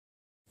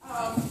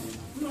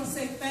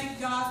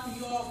God for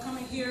you all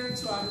coming here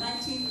to our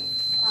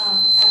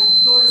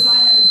 19th Door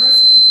Design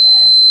anniversary.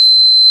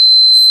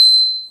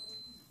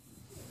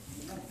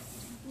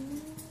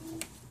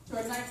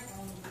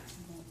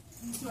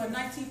 To our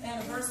 19th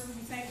anniversary,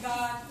 we thank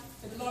God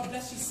that the Lord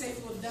bless you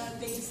safely with down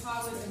Davis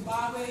highways and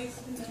byways.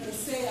 They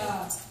say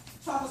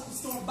tropical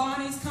storm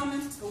Bonnie's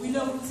coming, but we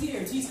know who's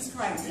here, Jesus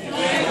Christ. Amen.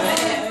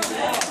 I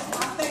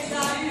thank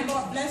God and the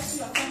Lord bless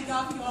you. I thank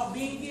God for you all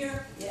being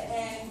here.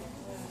 And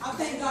I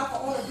thank God for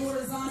all the door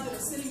designs that are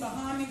sitting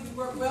behind me. We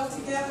work well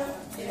together.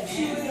 I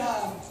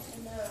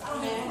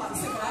don't know about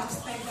to say, but I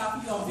just thank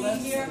God for you all being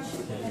here.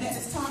 And at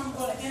this time, I'm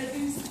going to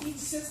introduce each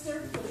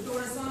sister for the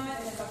door design.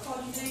 And if I call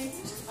your name,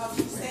 I'll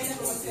keep saying it. I'm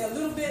going to say a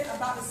little bit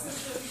about the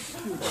sister,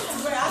 the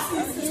way I see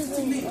the sister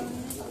to me.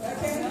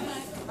 Okay?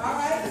 All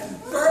right?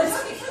 First,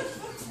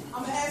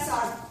 I'm going to ask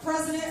our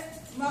president,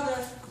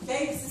 Mother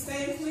Davis, to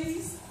stand,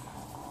 please.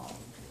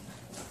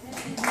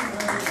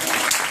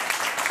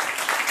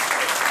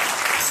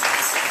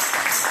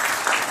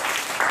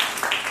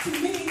 To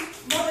me,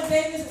 Mother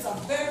Davis is a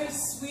very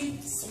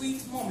sweet,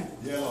 sweet woman.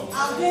 Yeah.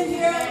 I've been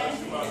here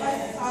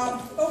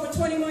over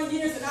 21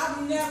 years, and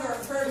I've never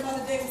heard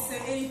Mother Davis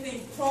say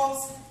anything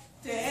cross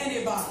to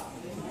anybody.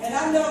 And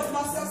I know for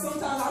myself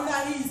sometimes I'm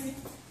not easy,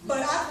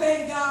 but I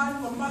thank God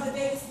for Mother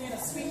Davis being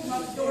a sweet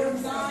mother, daughter of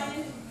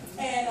Zion,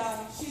 and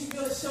she's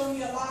really shown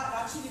me a lot.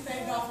 I truly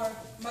thank God for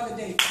Mother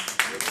Davis.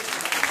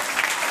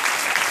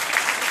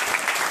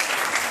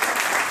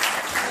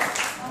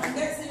 I'm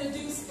next to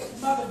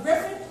introduce Mother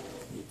Griffin.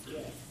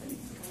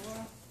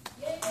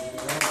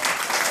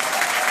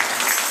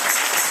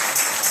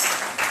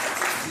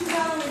 She's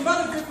not only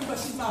Mother Griffin, but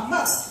she's my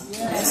mother. So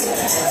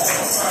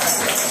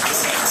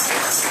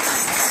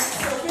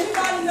if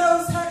anybody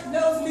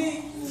knows me,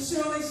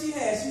 surely she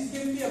has. She's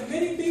giving me a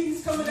many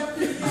beatings coming up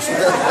through the years.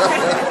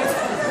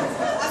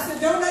 I said,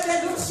 don't let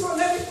that little short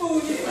lady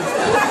fool you.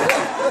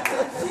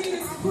 She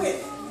is quick.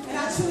 And I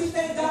truly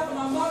thank God for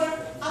my mother.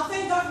 I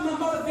thank God for my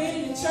mother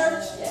being in the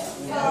church.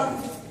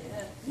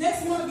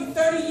 Next month will be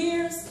 30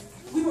 years.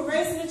 We were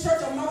raised in the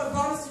church. Our mother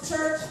brought us to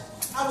church.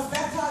 I was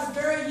baptized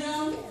very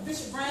young.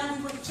 Bishop Brown,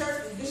 we went to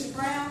church with Bishop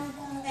Brown.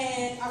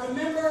 And I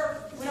remember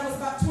when I was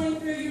about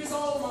 23 years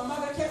old, my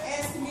mother kept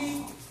asking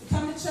me to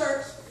come to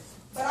church.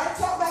 But I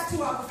talked back to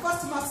her. I would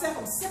fuss to myself.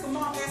 I'm sick of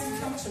mom asking me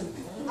to come to church.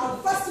 I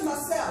would fuss to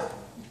myself.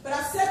 But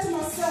I said to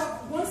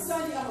myself, one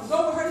Sunday I'm going to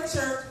go with her to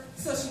church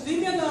so she'd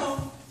leave me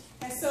alone.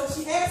 And so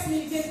she asked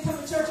me again to come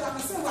to church. Like I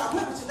said, well, I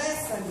went with you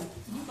last Sunday.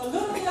 But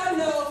little did I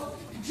know,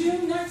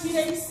 June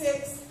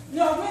 1986,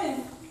 no, I went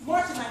in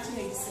March of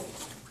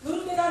 1986.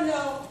 Little did I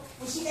know,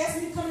 when she asked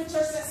me to come to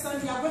church that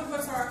Sunday, I went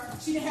with her.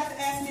 She didn't have to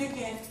ask me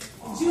again.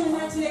 In June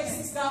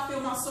 1986, God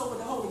filled my soul with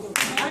the Holy Ghost.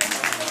 My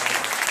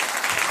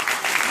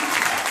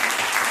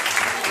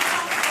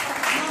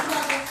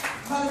mother,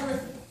 Mother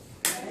Griffin.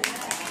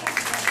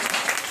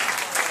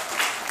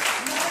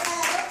 Mother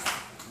Adams.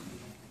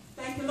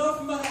 Thank the Lord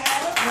for Mother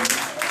Adams.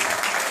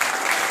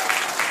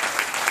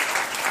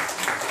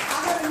 I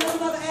haven't known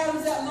Mother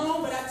Adams that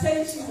long, but I tell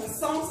you, she was a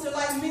songster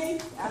like me.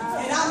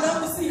 And I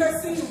love to see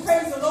her sing and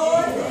praise the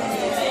Lord.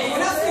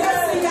 When I see her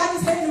sing, I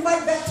just hand the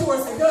mic back to her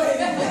and say, go ahead.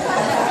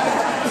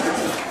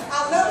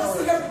 I love to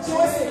see her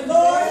rejoice in the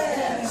Lord.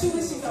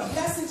 Truly, she's a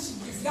blessing. She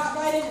just got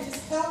right in and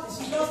just helped. And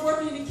she loves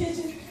working in the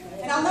kitchen.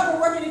 And I love her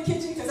working in the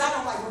kitchen because I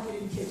don't like working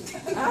in the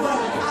kitchen. But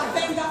I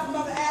thank God for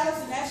Mother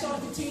Adams and ask y'all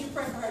to continue to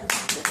pray for her.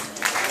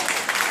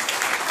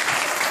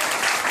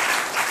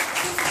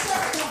 Sister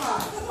Shepherd, come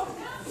on.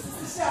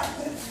 Sister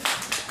Shepherd.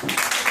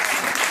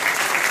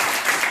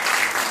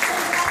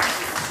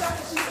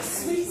 She's a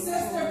sweet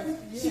sister.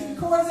 She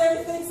records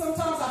everything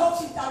sometimes. I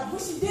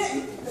wish she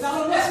didn't, because I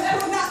don't know what she's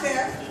putting out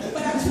there.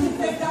 But I truly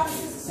thank God for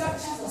Sister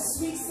Shepherd. She's a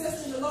sweet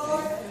sister in the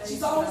Lord.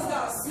 She's always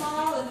got a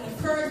smile and an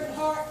encouraging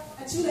heart.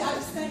 And truly, I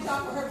just thank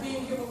God for her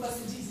being here with us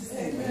in Jesus'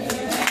 name. Amen.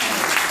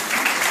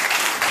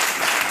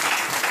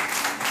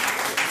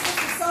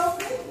 Sister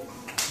Sophie.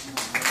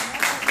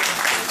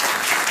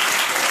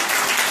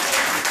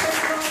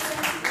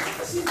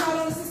 She's not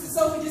only Sister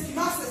Sophie, just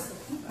my sister.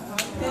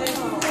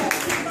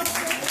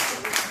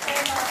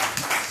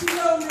 She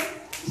knows me.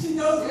 She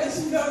knows me.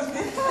 She knows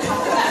me.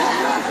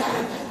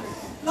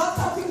 A lot of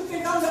times people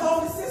think I'm the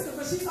older sister,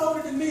 but she's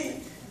older than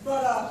me.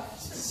 But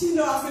she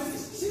knows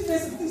she's been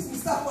through some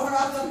stuff for her.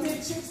 I've done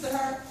big trips to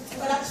her.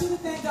 But I truly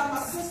thank God,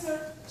 my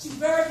sister. She's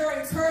very,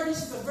 very encouraging.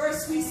 She's a very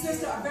sweet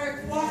sister, a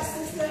very quiet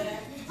sister.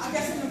 I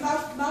guess she's a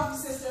mouthy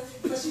sister,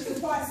 but she's a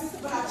quiet sister.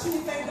 But I truly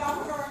thank God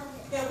for her.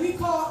 That we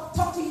talk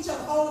to each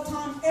other all the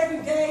time,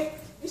 every day.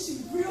 And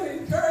she really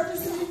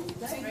encourages me.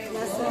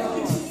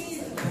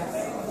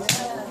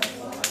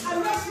 I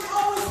know she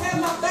always had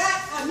my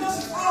back. I know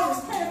she's always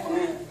praying for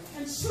me.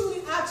 And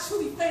truly, I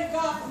truly thank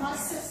God for my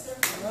sister.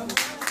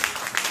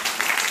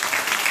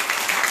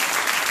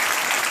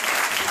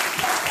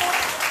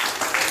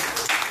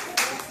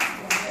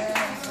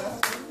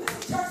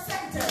 Church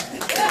secretary.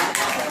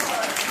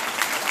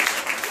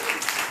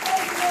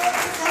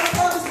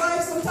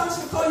 Sometimes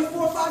she'll call you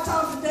 4 or 5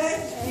 times a day.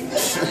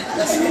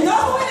 And you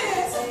know who it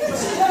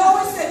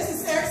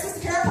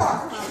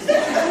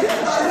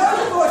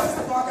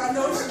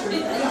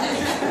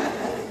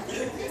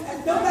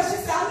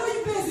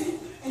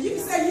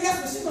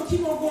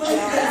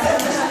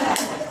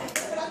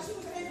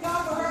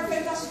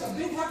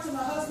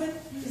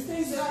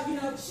things that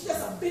she's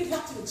just a big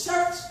help to the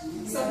church.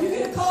 So if you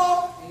get a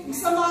call from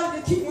somebody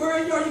that keep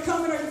worrying you, are you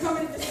coming,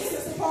 this is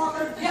Sister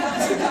Parker.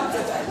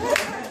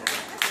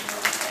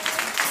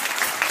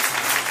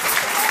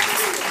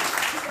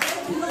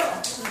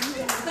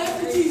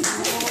 Thank you,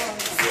 Jesus.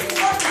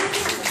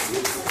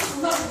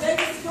 Sister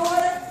Davis's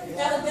daughter,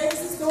 Ella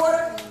Davis's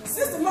daughter.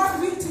 Sister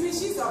Margarita, to me,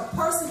 she's a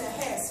person that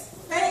has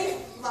faith.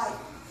 Like,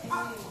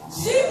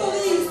 she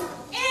believes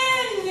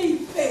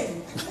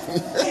anything.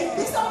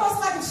 It's almost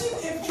like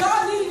if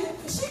God needed it,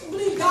 if she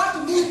believed God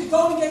could move the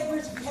Golden Gate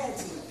Bridge if he had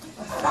to.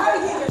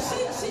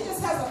 She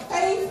just has a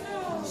faith.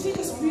 She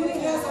just really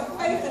has a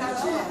faith, and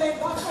I truly thank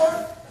God for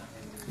it.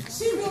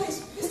 She really,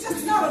 it's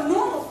just not a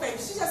normal faith.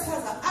 She just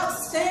has an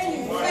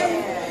outstanding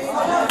faith.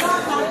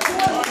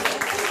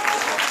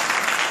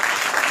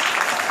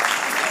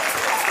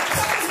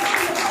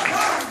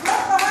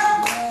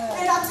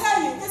 And I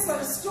tell you, it's an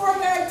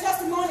extraordinary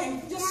testimony,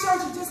 and just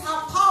shows you just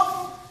how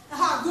powerful and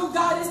how good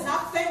God is. And I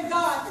thank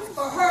God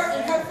for her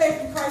and her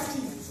faith in Christ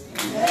Jesus.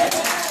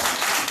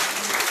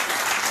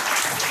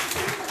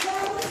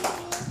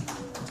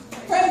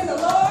 Praise the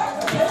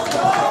Lord. Praise the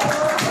Lord.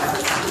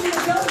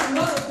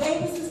 Mother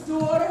Davis's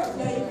daughter,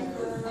 baby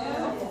girl.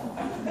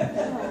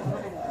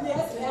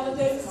 Yes, Ella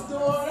Davis's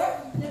daughter.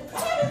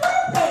 Happy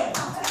birthday!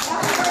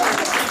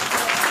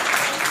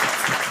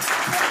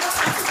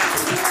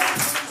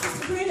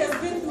 Sister Green has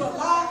been through a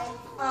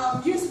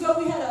lot. Years ago,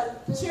 we had a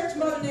church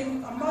mother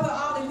named Mother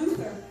Ollie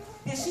Luther,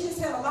 and she just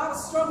had a lot of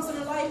struggles in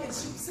her life. And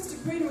Sister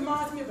Green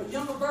reminds me of a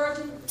younger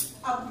version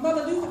of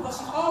Mother Luther, but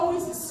she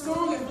always is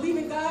strong and believe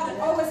in God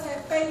and always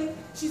had faith.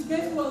 She's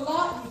been through a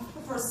lot.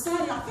 Her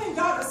son, I thank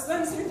God her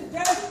son is here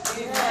today.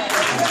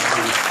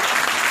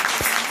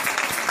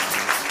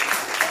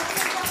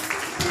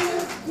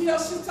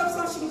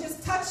 Sometimes she can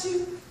just touch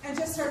you, and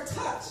just her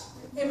touch,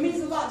 it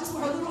means a lot. Just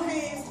with her little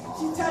hands,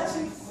 she touches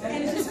you,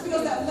 and it just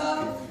feels that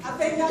love. I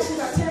thank God she's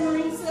our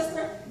Tamarine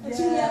sister, and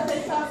she I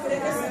thank God for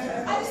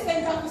that. I just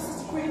thank God for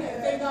Sister Karina,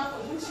 and thank God for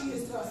who she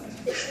is to us.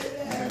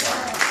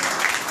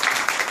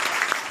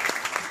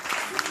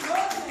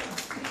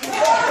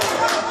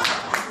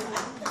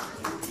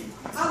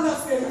 I'm not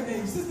saying her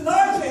name. Sister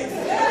Laura J.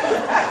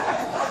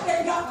 I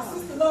thank God for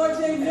Sister Laura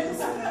J.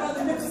 Nicholson,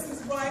 Brother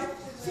Nicholson's wife.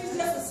 She's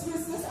just a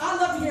sweet sister. I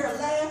love to hear her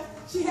laugh.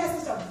 She has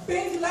such a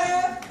big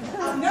laugh.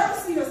 I've never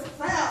seen her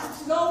proud.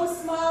 She's always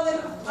smiling.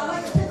 I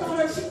like to pick on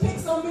her. She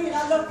picks on me, and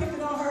I love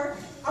picking on her.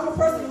 I'm a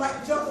person who likes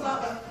to joke a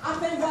lot, but I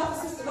thank God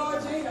for Sister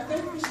Laura J. I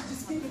think we should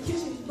just keep the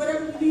kitchen,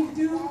 whatever you need to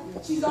do.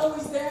 She's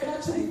always there, and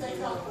I truly thank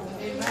God for her.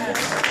 Amen.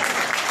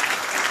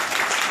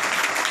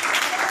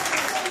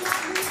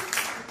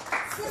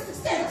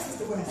 Stand up,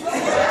 Sister West. I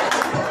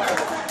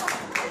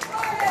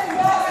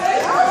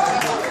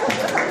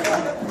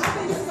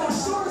think this is our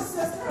shortest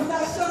sister. I'm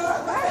not sure.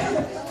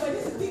 But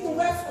this is Deacon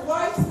West's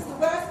wife, Sister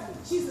West.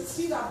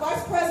 She's our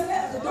vice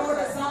president of the Door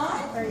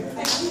Design.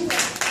 And she's a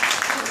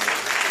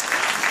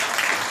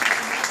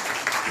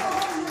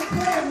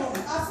prayer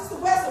moment. Our Sister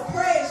West will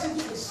pray, and she'll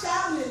get to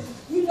shouting, and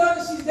you know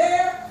that she's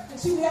there. And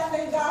she will have to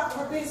thank God for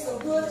her being so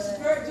good. She's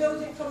very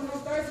diligent coming on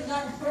Thursday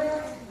night in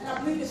prayer. And I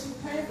believe that she's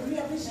praying for me.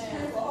 I believe she's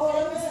praying for all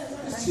of us.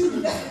 Because truly,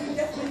 we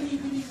definitely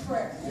need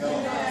prayer.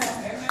 Amen.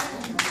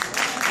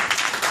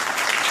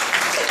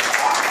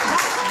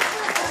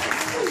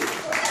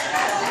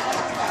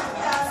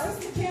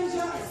 Sister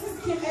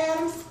Kim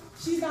Adams,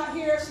 she's not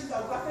here. She's, I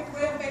think,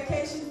 away on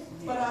vacation.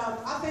 But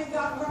I thank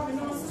God for her. I've been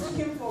knowing Sister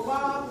Kim for a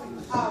while.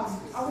 I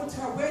went to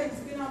her wedding. It's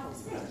been a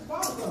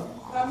while ago.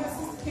 But I met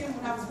Sister Kim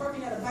when I was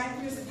working at a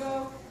bank years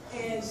ago.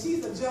 And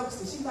she's a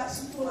jokester.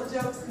 She's full of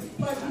jokes.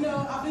 But I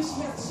believe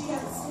she has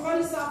a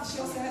funny side, but she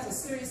also has a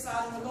serious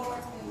side in the Lord.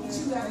 And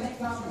she I thank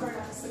God for her, and I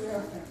consider her a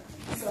friend.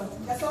 So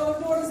that's all the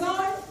Door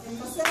Design, and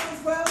myself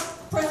as well.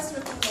 Praise to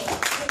the Lord.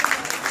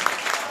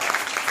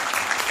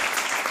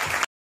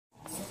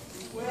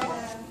 Well,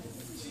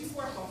 she's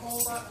worked a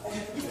whole lot.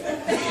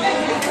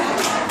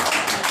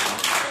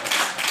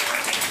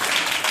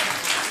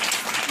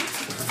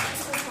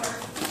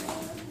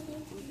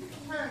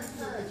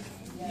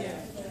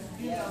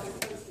 We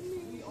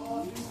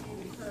all do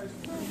need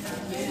encouragement.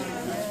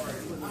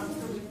 I'm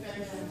really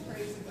thankful and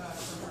praising God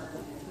for her,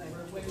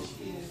 the way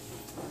she is,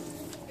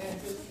 and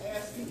just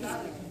asking God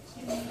to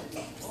continue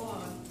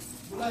on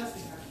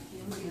blessing her.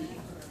 Amen.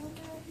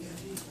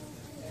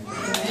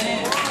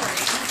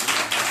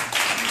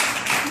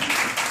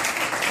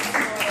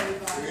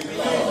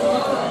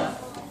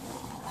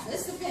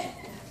 This is the pin.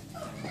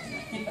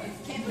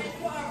 Can't make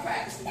choir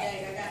practice today.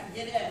 I got to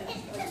get in.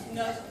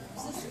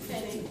 Sister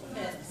Penny,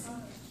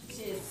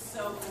 she is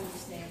so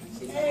understanding.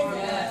 She's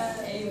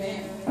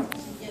amen.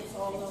 She gets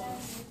all of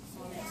us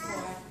on that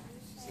choir.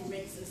 She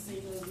makes us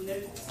sing those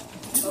notes.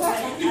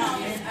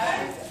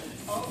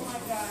 Oh my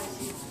God,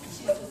 she's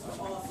just an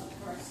awesome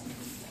person.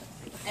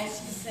 And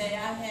she say, I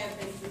have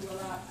been through a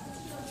lot.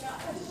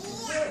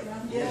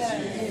 Yes,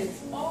 she is.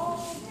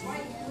 All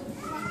right.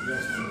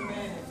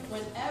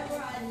 Whenever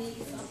I need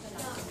something, I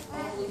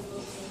can always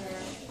look to her.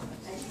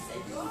 And she say,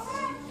 you all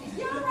right?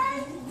 You all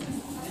right?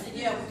 I said,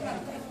 yeah, we're trying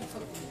to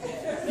cook.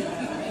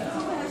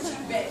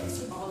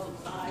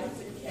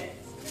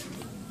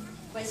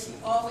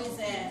 always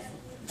ask,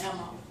 am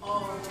I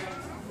all right?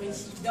 When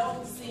she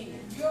don't see me,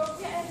 you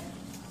okay?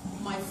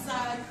 My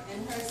son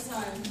and her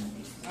son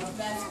are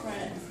best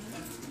friends.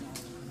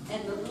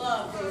 And the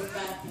love goes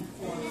back and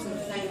forth. So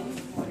thank you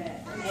for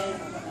that. And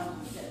what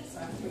else said, so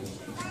I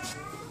appreciate it.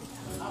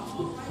 I'm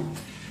all right.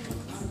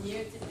 I'm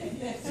here today.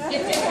 I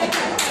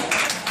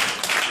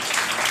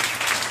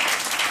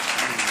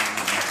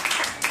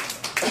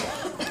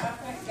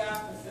thank God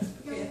for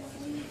Sister Pitt.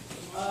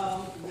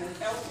 The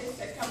elders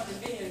that come to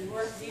me and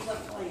work these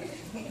up plans.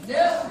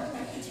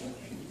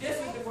 This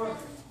is the work.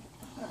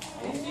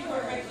 And she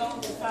works right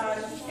along beside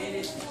us, and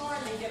it's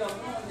hard to get a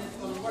woman that's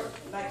going to work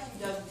like she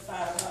does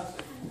beside her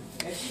husband.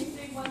 If you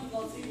see one, you're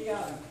going to see the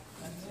other.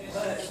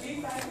 But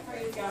we thank and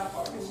praise God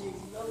for her. She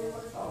really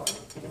works hard.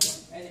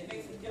 And it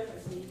makes a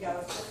difference when you got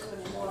a sister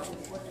and a mother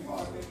that's working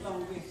hard right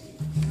along with you.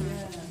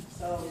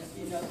 So,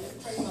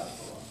 just pray much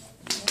for her.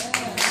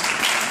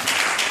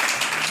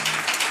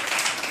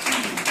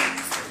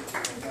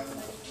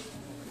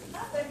 I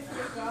thank you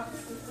for God for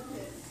Sister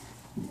Pitt.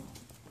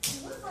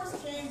 When I first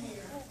came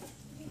here,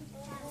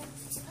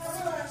 I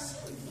realized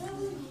she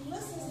really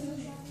listens to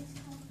me.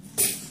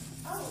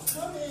 I would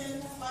come in,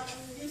 like,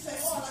 you say,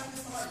 oh, I like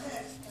this, I like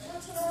that. And I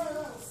turn around and I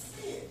would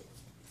see it.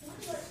 And I'd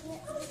be like,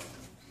 really?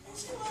 And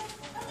she like,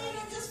 I made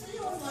it just for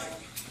you. I was like,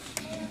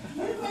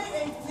 you made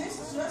a dish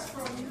just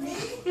for me?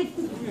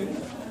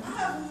 I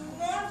have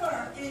never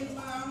in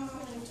my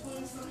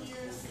 20-some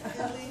years,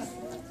 at least,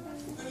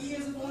 or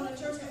years of going to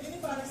church, had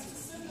anybody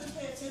specifically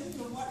pay attention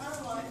to what I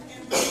like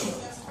and make it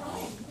just for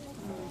me.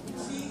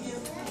 She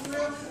is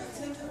really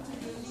attentive to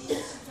your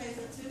needs. She pays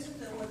attention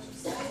to what you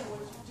say and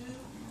what you do.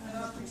 And I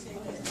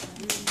appreciate that.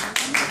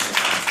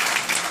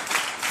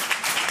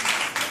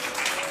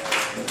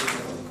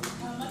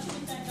 I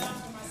truly thank God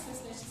for my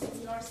sister. She said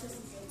we are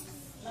sisters.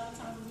 A lot of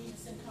times we meet in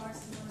St.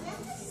 Carson,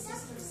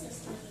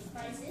 sisters in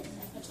Christ.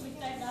 I truly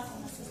thank God for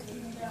my sister,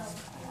 even though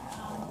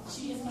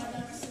she is my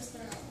younger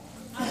sister.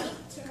 I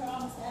look to her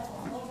almost as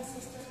an older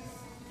sister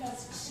because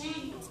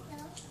she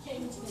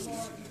came into the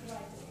Lord before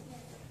I did.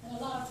 And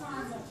a lot of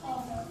times I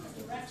call her for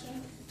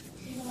direction,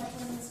 even like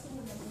when I'm in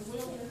school and I'm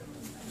bewildered,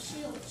 and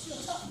she'll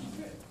talk me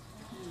through.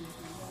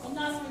 And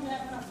not only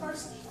that, when I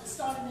first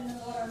started in the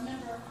Lord, I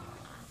remember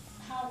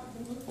how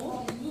the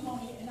Lord would move on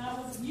me, and I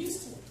wasn't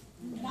used to it.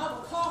 And I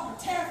would call her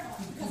terrified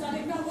because I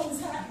didn't know what was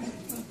happening.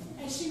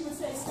 And she would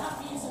say, stop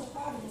being so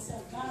proud of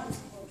yourself. God is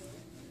working.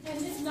 And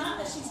it's not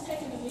that she's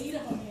taking the lead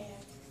of a man,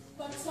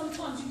 but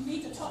sometimes you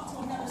need to talk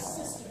to another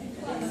sister in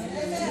Christ.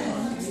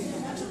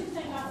 Amen. I truly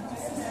thank God for my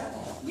sister.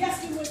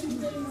 Yes, we went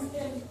through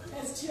things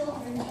as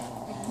children,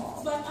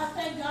 but I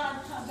thank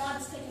God how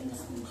God is taking us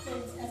through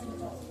things as an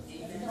adult.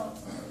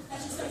 I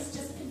just say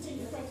just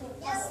continue to pray for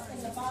us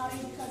as a body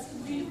because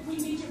we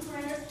need your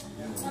prayers.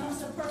 I don't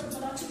so perfect,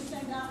 but I truly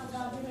thank God for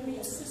God giving me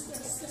a sister.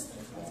 Let's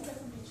pray for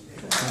me.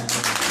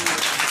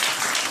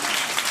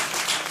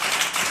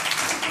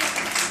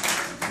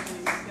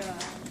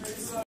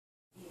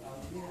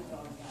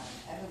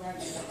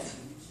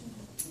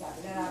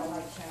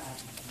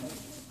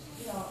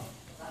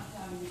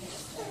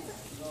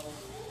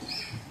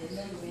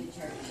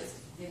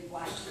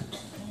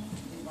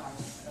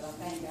 But I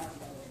thank God for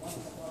the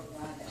wonderful work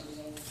that we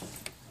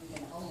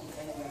can own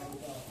anywhere we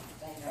go.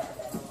 Thank God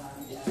for the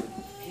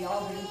we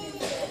all believe in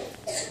together.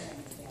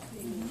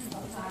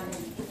 Sometimes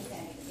we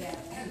can't get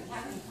together. How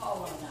can you call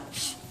one another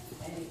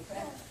and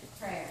express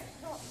prayer?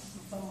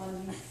 Someone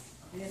needs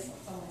this or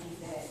someone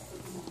needs that.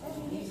 And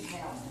you need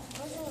help.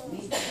 You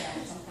need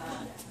help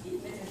sometimes.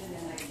 This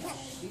isn't like that.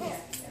 We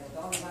have to get a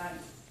dog body.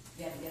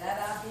 We have to get out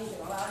of our vision,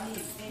 all our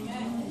needs.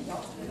 Amen. And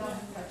don't put it on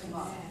and touch them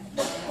up.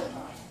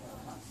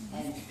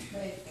 And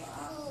pray for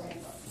our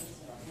friends.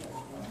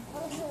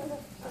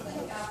 I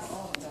thank God for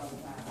all of those.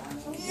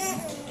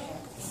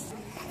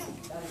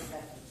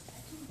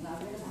 And I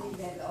really believe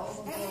that the old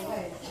ones go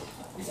away.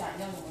 We got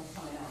young ones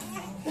coming out.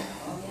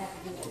 All we have to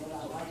do is let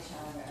our light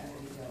shine wherever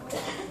we go.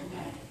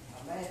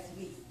 Last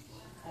week,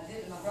 I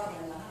visited my brother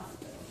in the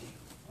hospital.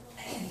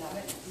 And I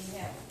went to see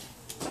him.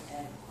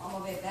 And on my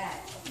way back,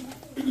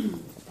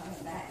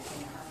 coming back,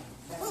 and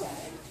I got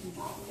every 2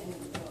 months. And it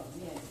was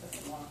me and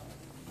Sister Martha.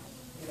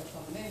 There were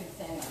some women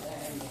standing out there,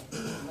 and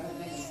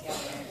women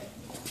together.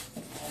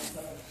 And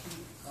so she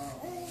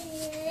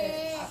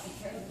said, I can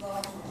praise the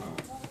Lord.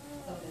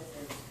 So this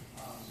is,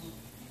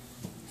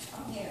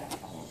 I'm here.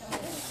 Come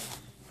here.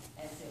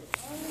 And said,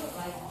 you look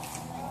like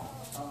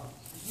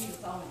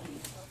Jesus on the key.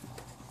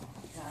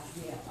 And I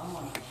said, yeah, I'm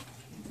on it.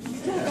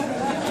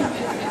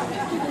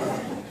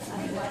 I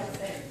didn't like to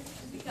say it,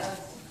 because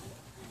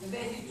the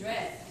way you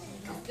dress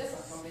is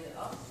different from me to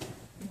others.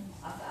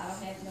 I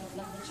don't have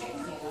nothing to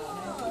change in. I don't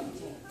have nothing to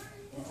change.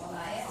 And what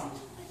I am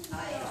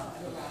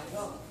everywhere I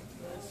go.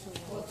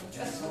 Of course, the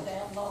dress was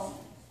down low.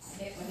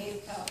 My head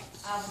cut.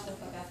 I was just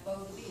like I'm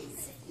supposed to be.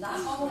 Not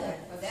only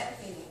for that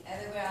feeling,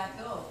 everywhere I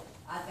go,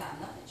 I've got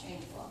nothing to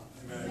change for.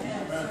 And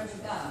I'm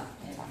serving God.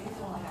 And He's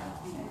the one I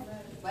got to do.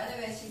 But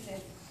anyway, she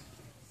said,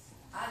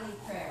 I need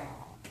prayer.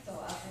 So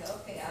I said,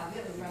 okay, I'll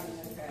really run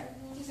in prayer.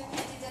 She said,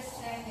 can't you just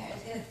stand here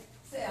and just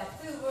say a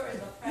few words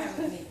of prayer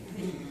with me?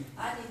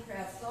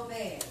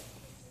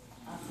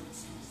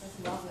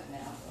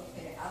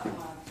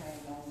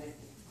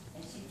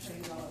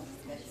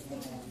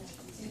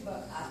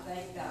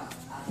 thank God.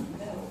 I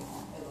knew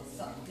it was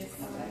something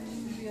different. Right?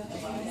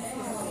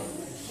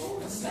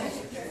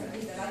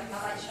 I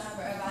like shine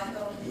for everybody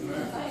goes.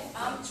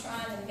 I'm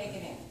trying to make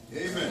it in.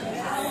 Amen.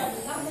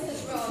 Nothing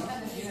is wrong.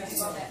 Nothing is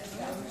wrong.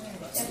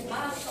 If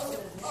my soul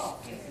is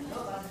lost, if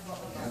nobody's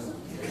walking my soul,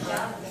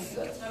 God has been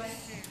good to me.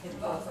 He's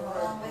brought from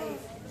a long way,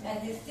 and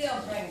He's still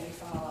bringing me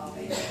from a long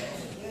way.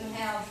 You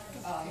have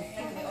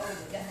taken me over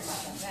the death of my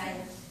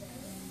companion.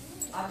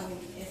 I mean,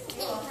 it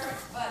still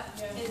hurts, but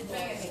it's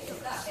bringing me.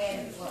 It's not bad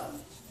as it was.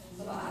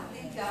 So I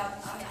think God,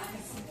 I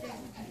can see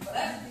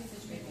whatever piece of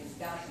street is,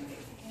 God can give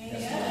me.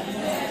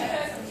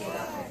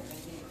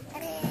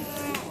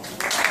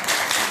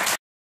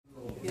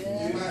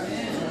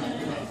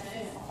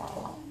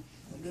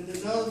 And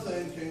then another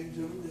thing came to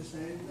me the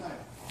same night.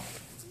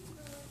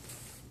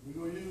 We're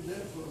going to use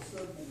that for a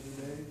subject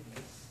today.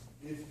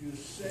 If you're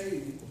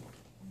saved,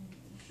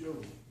 show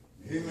it.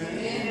 Amen.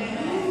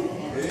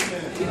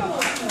 Amen.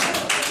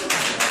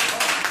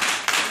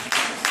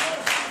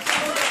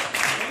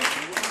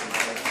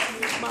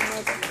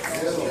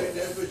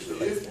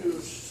 If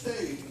you're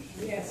saved,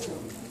 Yes. show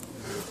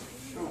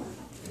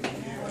it.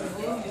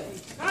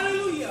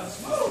 Hallelujah.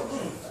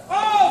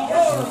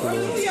 Oh,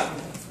 hallelujah.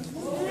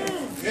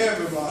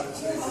 Everybody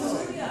say the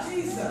same.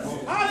 Jesus.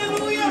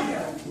 Hallelujah.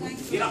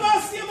 You know what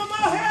I see in my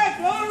head.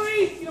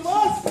 Glory. You know what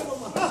I see in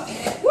my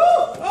head. Woo.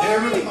 Glory.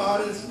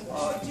 Everybody's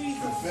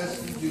Jesus.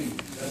 confessing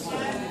Jesus.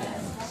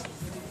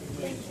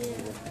 That's it.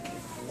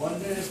 One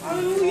day it's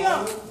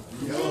Hallelujah.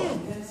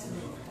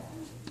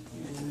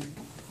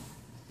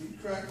 He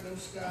cracked them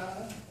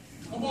skies.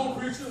 Come on,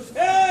 preachers.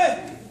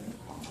 Hey.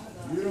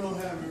 You don't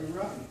have it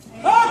right.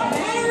 Oh,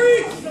 glory.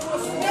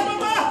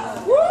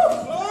 Woo.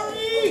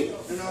 Glory.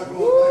 You're not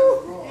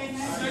going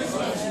back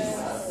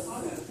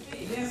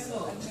Yes,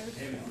 Lord.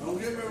 Don't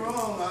get me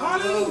wrong.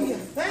 Hallelujah.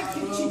 Thank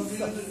you, Jesus.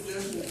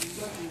 Jesus.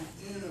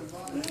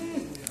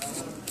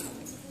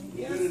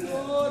 Yes, Yes,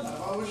 Lord.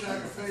 I wish I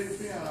could play the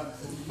piano.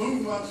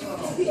 Move my son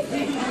off.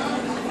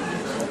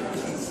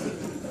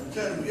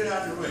 Tell him, get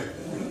out of the way.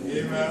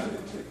 Amen.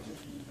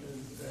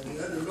 And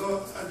the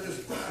Lord, I just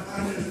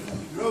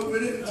drove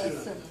with it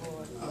until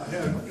I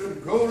had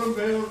good golden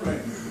bells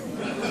ringing.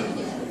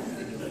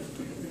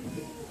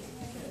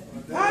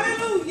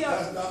 Hallelujah.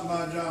 That's not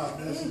my job.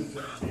 That's his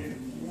job.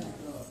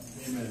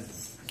 Amen.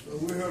 So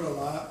we heard a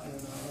lot, and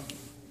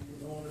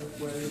we're going this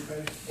way,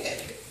 okay?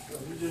 So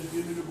you just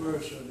give me the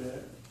verse of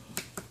that.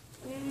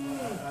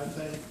 I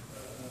think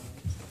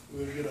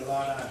we'll get a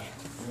lot out of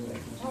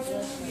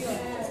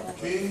it.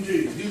 King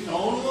Jesus. He's the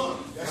only one.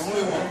 The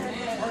only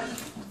one.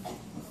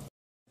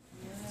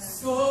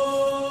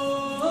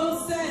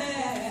 So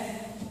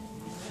sad,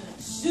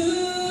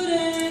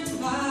 shouldn't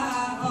my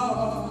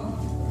heart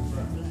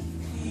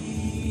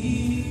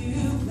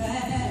feel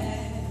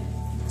bad?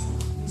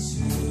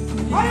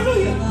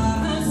 Hallelujah!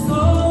 My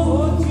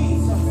soul,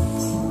 Jesus,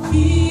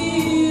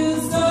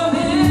 feels so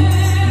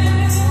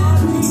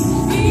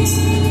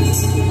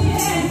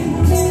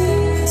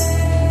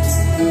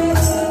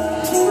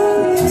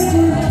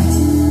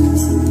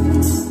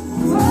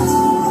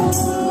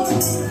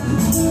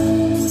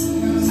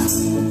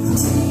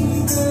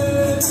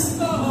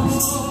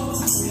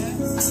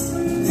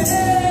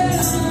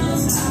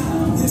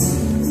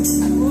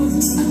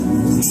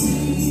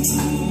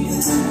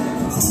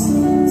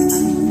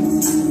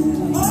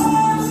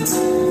Oh,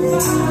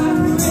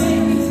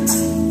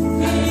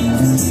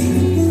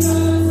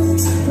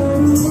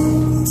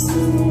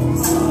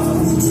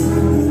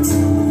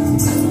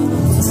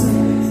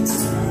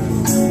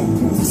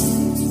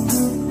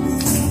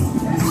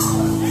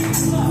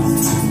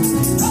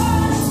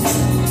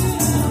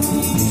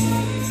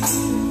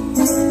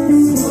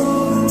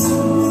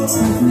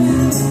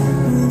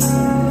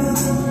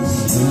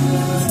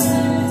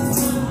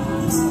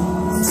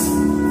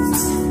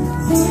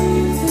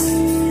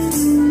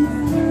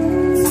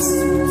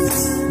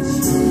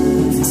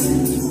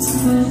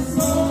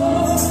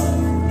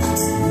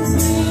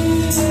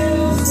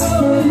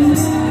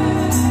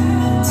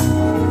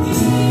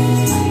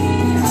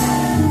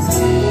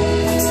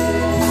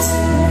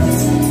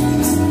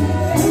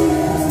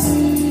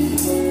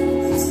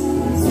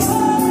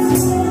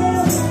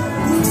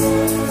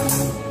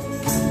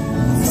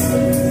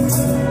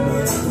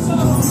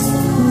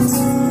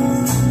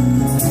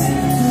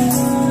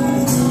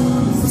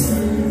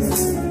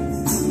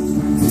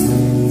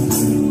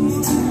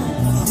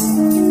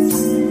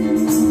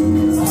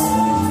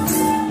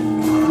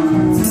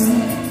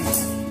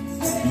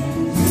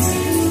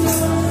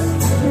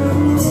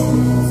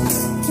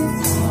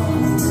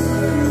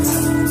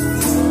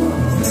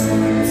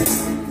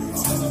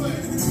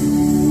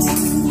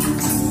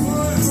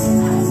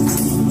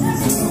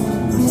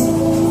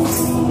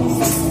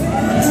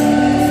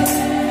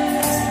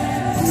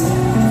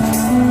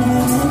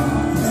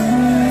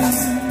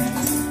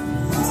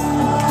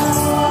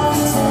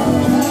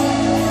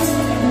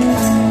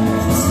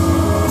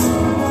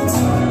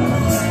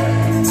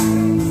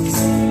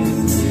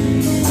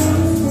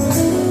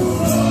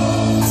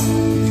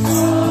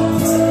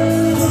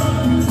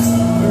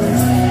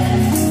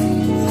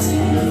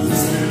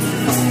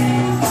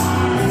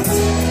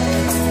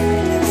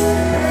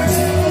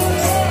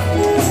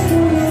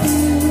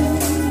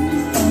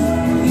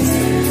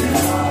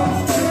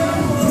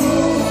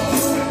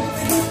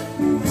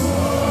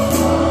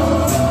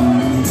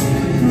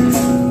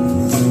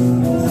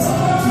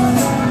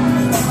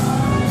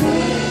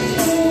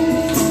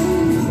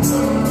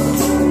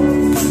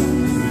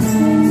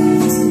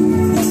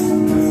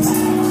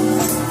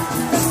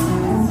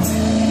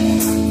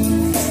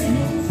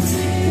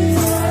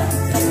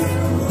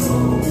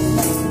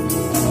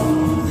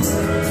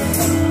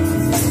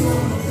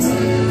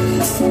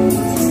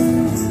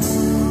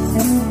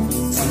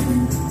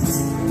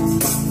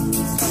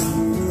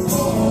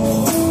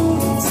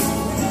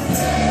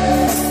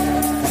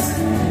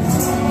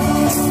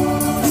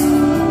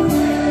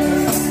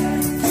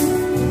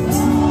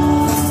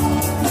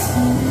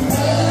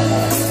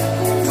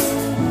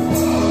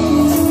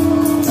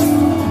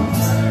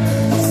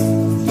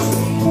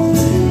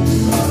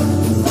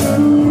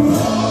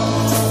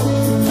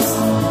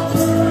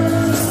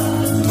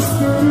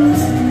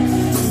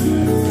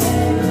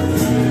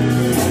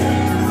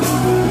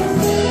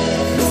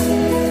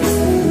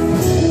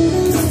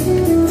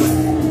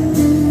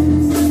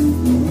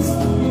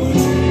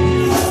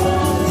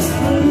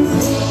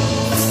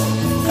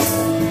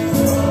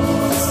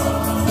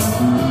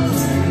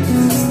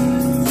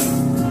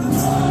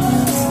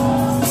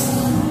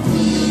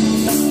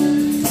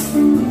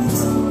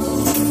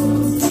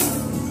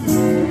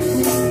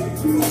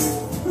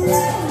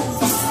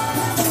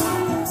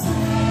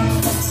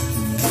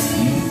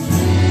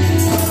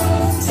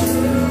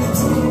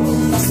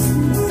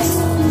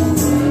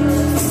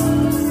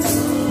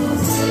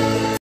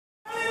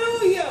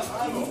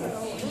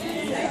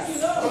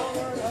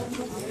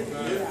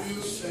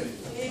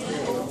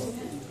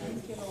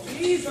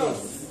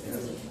 Ghost.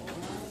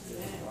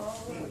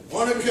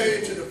 On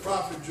occasion to the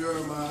prophet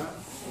Jeremiah,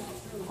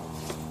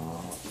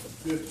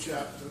 5th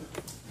chapter.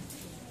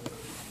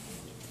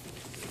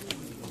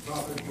 The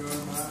prophet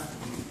Jeremiah.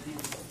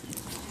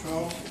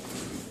 Charles.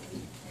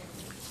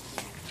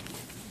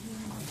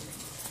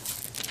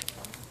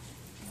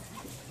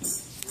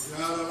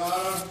 Got a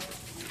lot of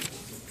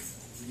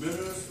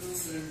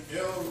ministers and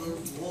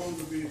elders want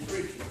to be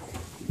preachers.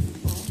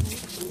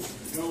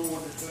 They don't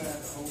want to class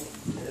the whole.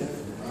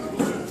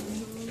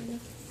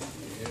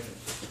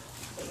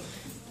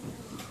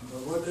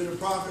 But what did the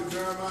prophet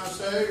Jeremiah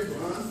say?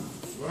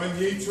 Run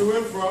ye to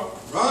and fro.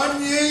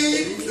 Run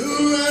ye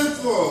to and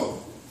fro.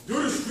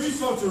 Do the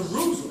streets of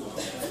Jerusalem.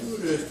 To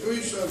the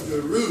streets of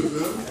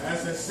Jerusalem.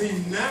 As I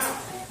see now.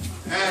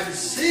 And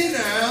see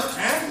now.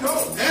 And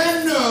know.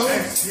 And know.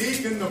 And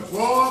seek in the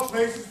broad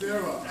places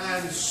thereof.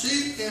 And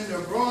seek in the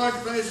broad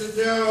places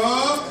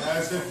thereof.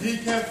 As if ye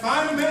can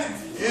find a man.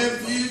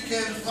 If you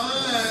can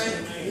find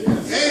a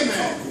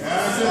man.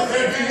 As if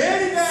there be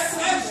any that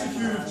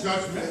execute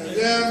judgment.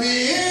 There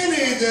be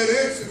any that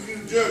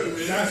execute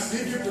judgment. That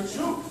seeketh the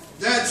truth.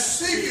 That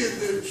seeketh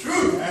the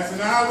truth. As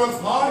and I will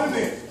pardon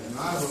it. And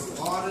I will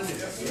pardon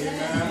it.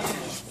 Amen.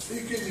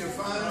 Seeking you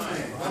find a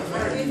man.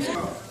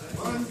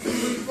 1, 2,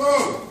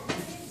 4.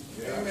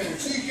 Amen.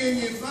 Seeking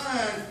you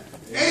find.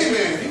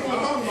 Amen. You want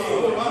to talk about a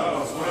whole lot of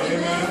us.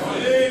 Amen.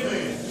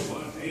 Amen.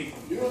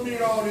 You don't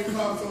need all these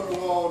clocks on the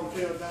wall to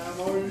tell time.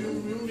 All you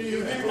need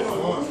is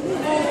one.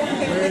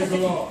 Praise the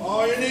Lord.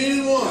 All you need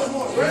is one.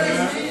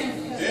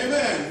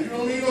 Amen. You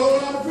don't need a whole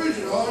lot of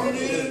preaching. All you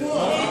need is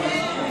one.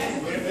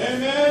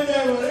 Amen.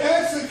 That will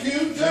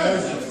execute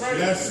justice.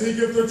 That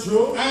seeketh the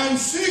truth. And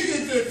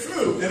seeketh the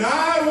truth. And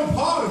I will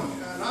pardon it.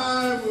 And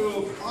I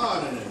will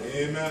pardon it.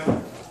 Amen. I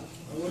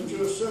went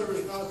to a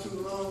service not too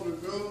long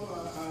ago.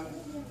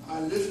 I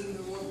listened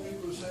to what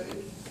people say.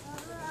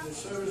 The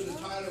service, the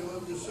title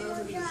of the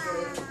service is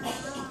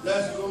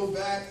let's go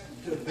back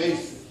to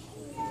basics.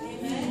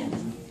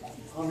 Amen.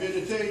 I'm here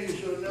to tell you, you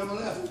should have never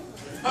left.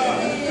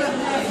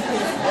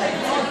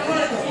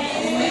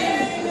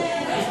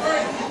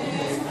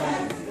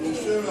 You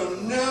should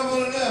have never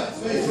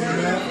left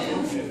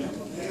basics.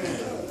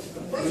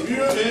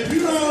 If you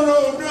don't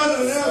know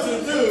nothing else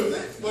to do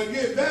but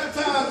get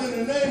baptized in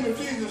the name of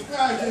Jesus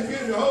Christ and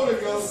get the Holy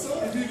Ghost,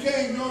 if you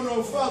can't go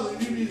no further,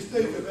 you need to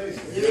stay to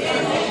basics.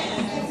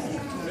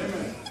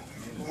 Amen.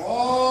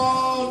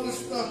 All the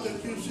stuff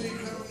that you see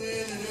coming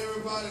in and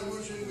everybody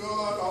worshiping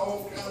God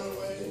all kind of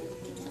ways.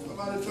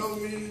 Somebody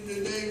told me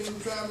the day we were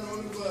traveling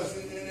on the bus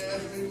and they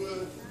asked me,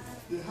 well,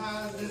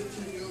 how is this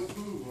to your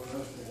approval? I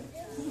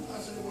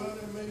said, well,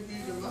 it may be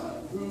to my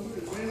approval.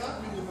 It may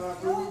not be to my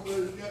approval, but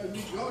it's got to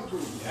be your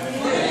approval.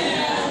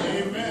 Amen.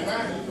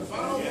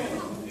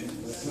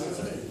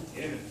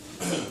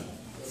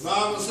 The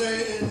Bible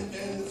says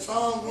in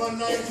Psalm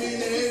 119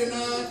 and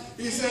 89,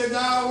 he said,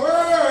 thy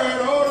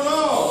word, O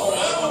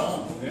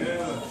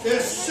Lord,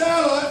 is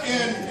settled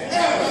in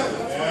heaven.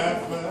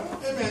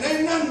 Amen.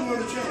 Ain't nothing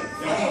going to change.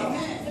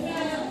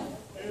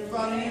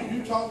 Everybody,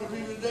 you talk to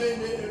people today,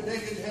 they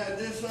can have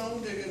this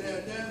on, they can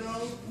have that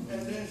on,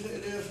 and they'll say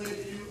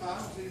to you, I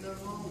don't see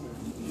nothing wrong with it.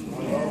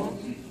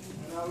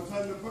 And I was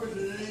telling the person,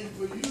 it ain't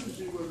for you to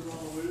see what's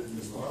wrong with it.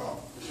 It's God.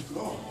 It's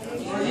God.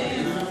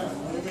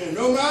 Amen.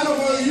 No matter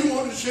whether you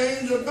want to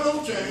change or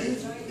don't change,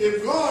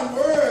 if God's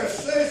word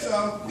says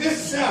so, it's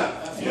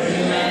settled.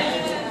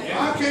 Amen.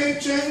 I can't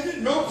change it.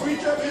 No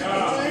preacher can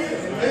change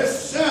it. It's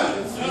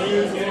settled.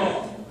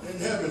 In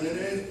heaven, it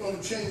ain't going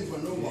to change for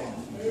nobody.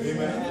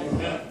 Amen.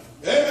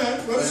 Amen.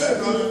 What it say,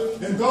 brother?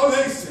 And though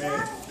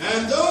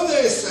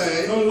they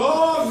say, the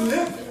Lord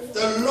liveth.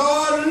 The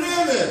Lord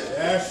liveth.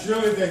 As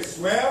surely they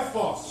swear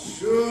false.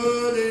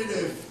 Surely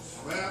they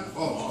swear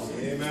false.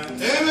 Amen.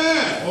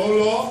 Amen. O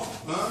Lord.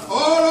 O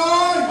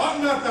Lord. Ought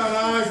not thine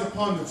eyes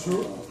upon the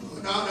truth.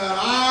 Not thine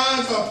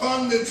eyes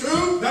upon the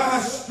truth. Thou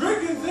hast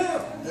stricken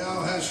them.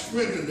 Thou hast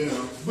stricken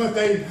them. But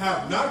they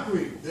have not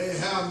grieved. They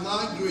have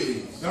not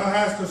grieved. Thou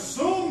hast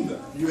consumed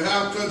them. You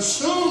have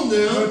consumed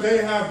them. But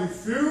they have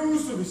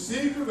refused to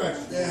receive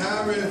correction. They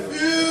have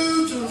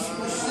refused to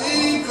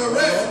receive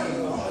correction.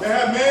 They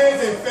have made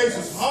their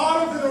faces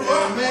harder than a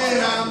rock. They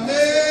have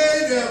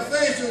made their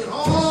faces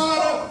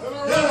harder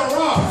than a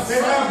rock.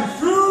 They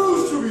have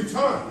refused to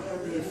return. They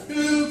have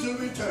refused to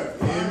return.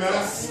 Amen. Let me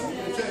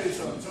tell you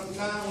something.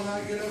 Sometimes when I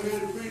get up here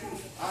to preach,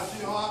 I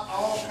see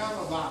all kind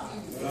of Bibles.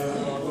 You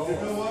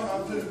know what?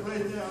 I'm to the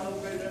place now. I don't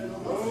pay that no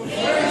more.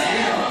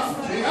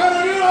 How do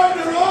you like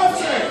the Lord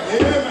say?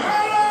 Amen.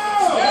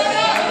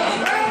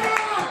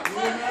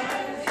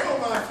 Show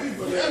my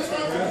people. That's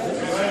right.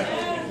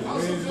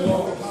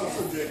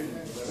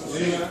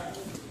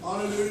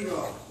 Hallelujah,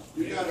 God.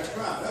 You got to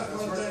cry. That's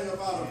one thing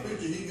about a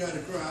preacher. He got to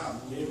cry.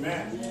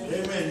 Amen.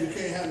 Amen. You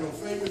can't have no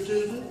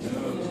favoritism.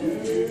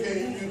 You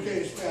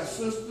can't spare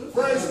sisters.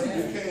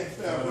 You can't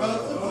spare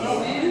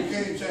brothers. You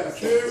can't spare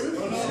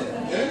children.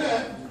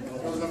 Amen.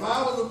 Because if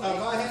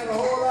I had a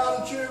whole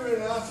lot of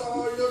children and I saw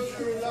all your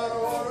children out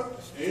of order,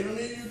 ain't no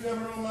need you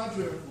coming on my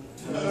children.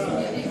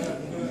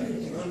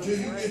 Until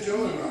you get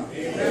yours right.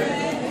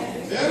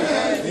 Amen.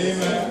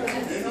 Amen.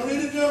 Ain't no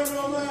need to jump in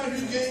your mind.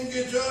 You can't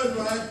get yours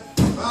right.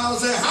 The Bible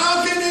says,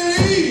 how can they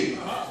leave?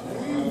 The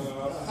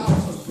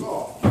house of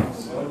God.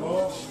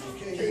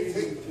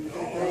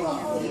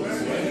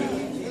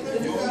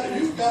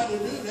 You got to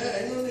do that.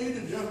 Ain't no need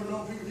to jump in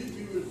on people.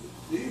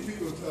 These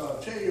people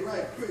tell you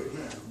right quick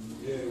now.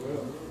 Yeah,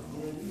 well.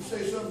 When you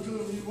say something to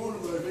them, you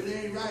want to, but if it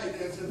ain't right,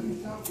 that's what you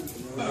talk to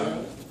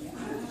them.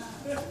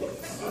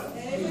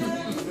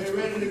 They're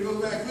ready to go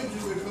back with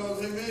you because,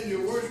 amen,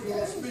 your words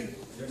will speak.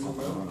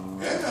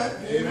 Amen.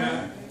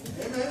 Amen.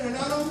 Amen. And I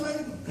don't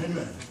blame them.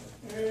 Amen.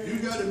 You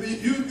gotta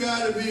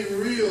be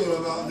real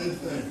about this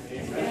thing.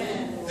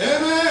 Amen.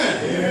 Amen.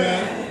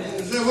 Amen.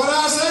 You say, what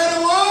I say to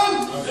one,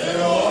 I say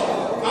to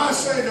all. I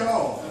say to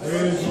all.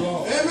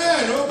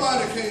 Amen.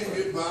 Nobody can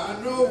get by.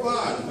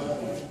 Nobody.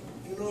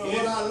 You know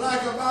what I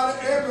like about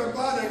it?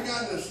 Everybody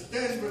got to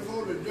stand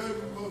before the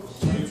judgment book.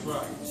 That's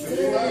right.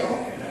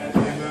 Amen.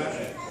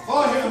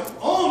 For him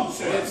own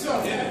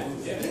self.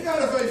 He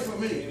got a face for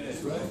me.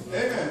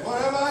 Amen.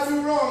 Whatever I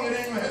do wrong, it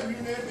ain't gonna help you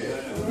in that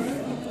bit.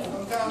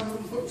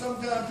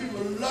 Sometimes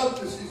people love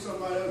to see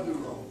somebody else do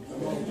wrong.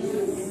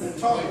 And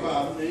talk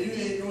about it, and you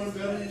ain't doing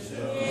better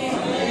yourself.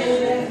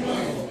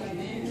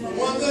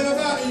 One thing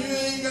about it, you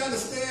ain't got to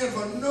stand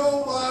for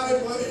nobody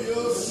but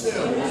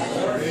yourself.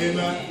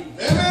 Amen.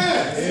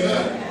 Amen.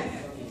 Amen.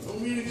 Don't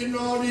mean to get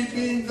all these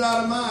beans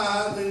out of my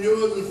eyes and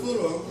yours is full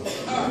of them.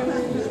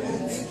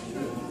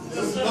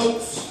 Them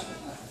boats.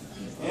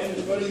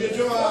 But get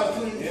your eyes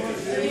clean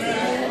first.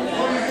 Amen.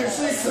 Or you can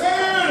see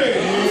clearly.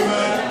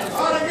 Amen.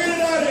 How to get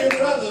it out of here,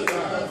 brother.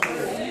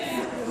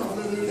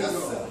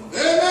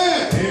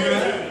 Amen.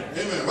 Amen.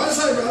 Amen. What do you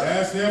say, brother?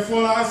 Yes,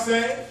 therefore I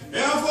say.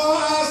 Therefore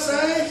I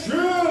say.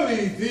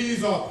 Surely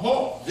these are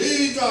poor.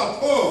 These are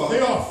poor. They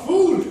are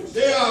foolish.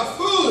 They are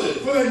foolish.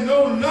 For they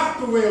know not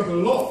the way of the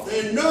Lord.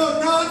 They know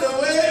not the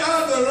way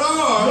of the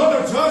Lord.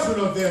 Nor the judgment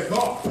of their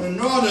God.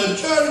 Nor the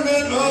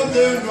judgment of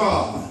their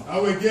God. I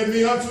will give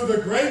me unto the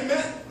great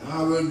men.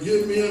 I will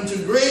give me unto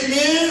great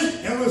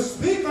men. And will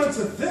speak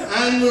unto them.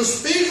 And will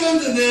speak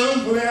unto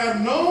them. For they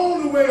have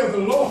known the way of the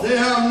Lord. They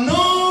have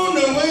known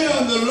the way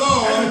of the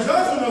Lord. And the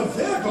judgment of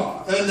their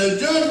God. And the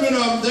judgment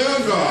of their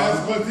God.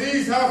 Yes, but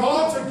these have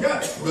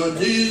altogether. But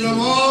these have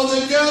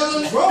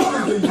altogether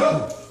broken the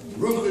yoke.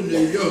 Broken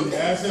the yoke.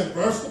 Yes, and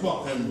burst the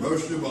bond. And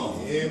burst the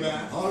bond.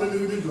 Amen.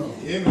 Hallelujah.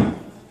 Amen.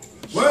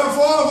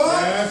 Wherefore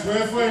what? Yes,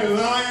 wherefore a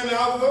lion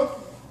out of the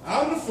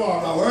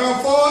forest.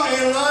 Wherefore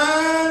a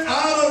lion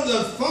out of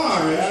the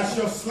forest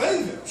shall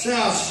slay them.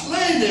 Shall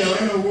slay them.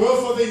 And a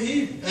wolf of the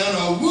evening. And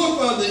a wolf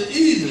of the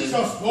evening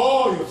shall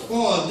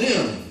spoil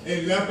them.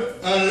 A leopard.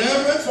 A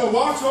leopard shall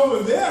watch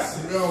over their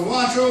city. Shall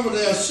watch over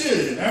their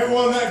city.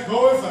 Everyone that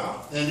goeth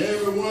out. And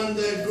everyone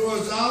that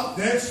goes out.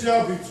 Then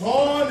shall be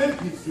torn in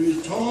pieces.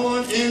 Be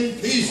torn in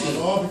pieces.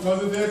 All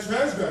because of their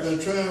transgression.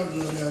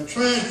 Their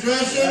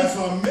transgression. Yes,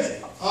 are many.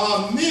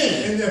 Are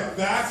men. And their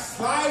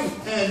backsliding.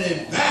 And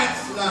they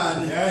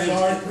backsliding. Yes,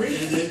 are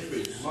increased. And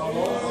increase.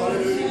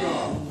 Hallelujah,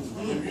 God.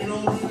 If you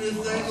don't do this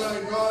thing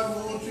like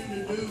God wants you to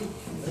do,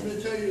 let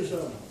me tell you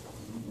something.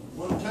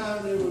 One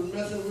time they was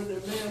messing with the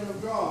man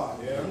of God.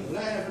 Yeah.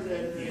 Laughing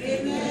at me.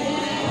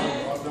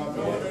 Amen. What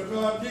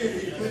God did,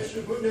 he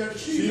put that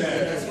sheep back.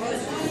 That's right.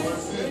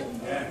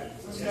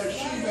 That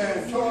sheep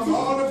back tore him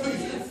all to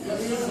pieces.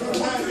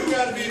 Sometimes you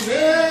got to be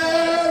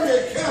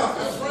very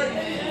careful. That's right.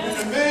 When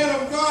the man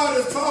of God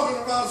is talking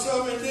about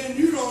something and then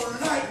you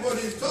don't like what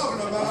he's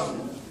talking about,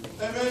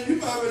 and man, you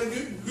might better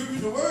give you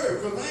the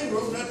word, because I ain't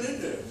wrote nothing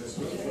in there.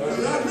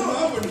 Because I know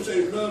I wouldn't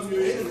say love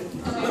your enemy.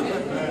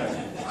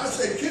 I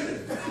say kill him.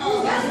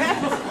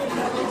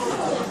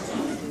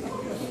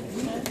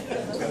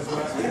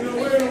 Ain't no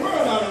way in the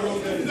world I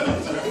wrote that in there.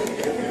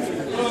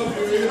 Love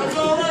your enemy. That's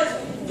all right.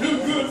 Do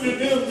good to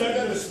them that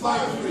got to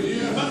spite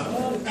you.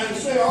 And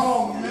say all